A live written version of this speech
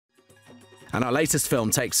And our latest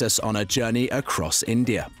film takes us on a journey across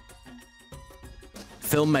India.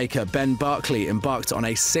 Filmmaker Benn Berkeley embarked on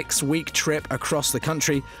a 6-week trip across the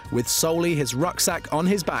country with solely his rucksack on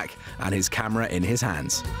his back and his camera in his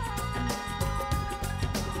hands.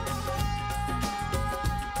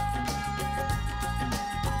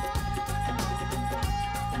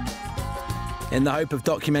 In the hope of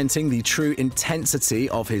documenting the true intensity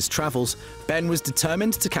of his travels, Ben was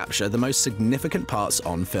determined to capture the most significant parts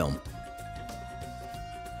on film.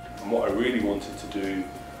 And what I really wanted to do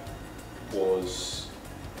was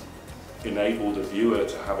enable the viewer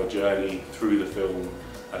to have a journey through the film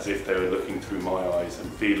as if they were looking through my eyes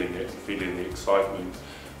and feeling it, and feeling the excitement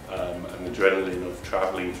and adrenaline of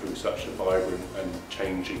travelling through such a vibrant and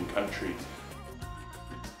changing country.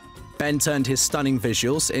 Ben turned his stunning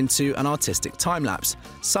visuals into an artistic time-lapse,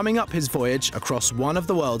 summing up his voyage across one of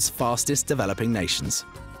the world's fastest developing nations.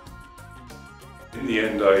 In the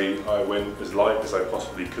end, I went as light as I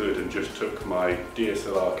possibly could and just took my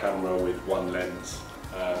DSLR camera with one lens.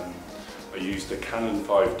 I used a Canon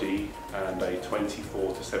 5D and a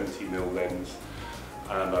 24 to 70mm lens,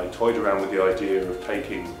 and I toyed around with the idea of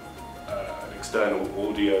taking an external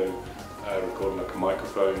audio, recording like a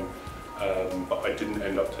microphone, but I didn't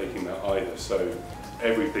end up taking that either. So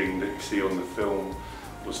everything that you see on the film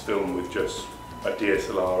was filmed with just a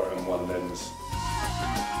DSLR and one lens.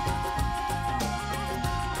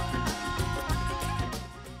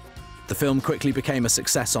 The film quickly became a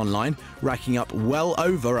success online, racking up well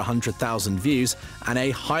over 100,000 views and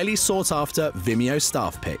a highly sought-after Vimeo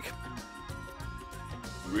staff pick.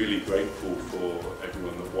 Really grateful for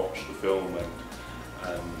everyone that watched the film and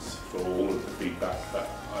for all of the feedback that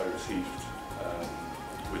I received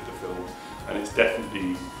with the film. And it's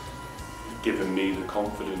definitely given me the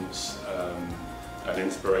confidence and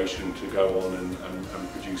inspiration to go on and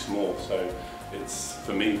produce more. So it's,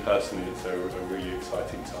 for me personally, it's a really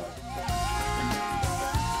exciting time.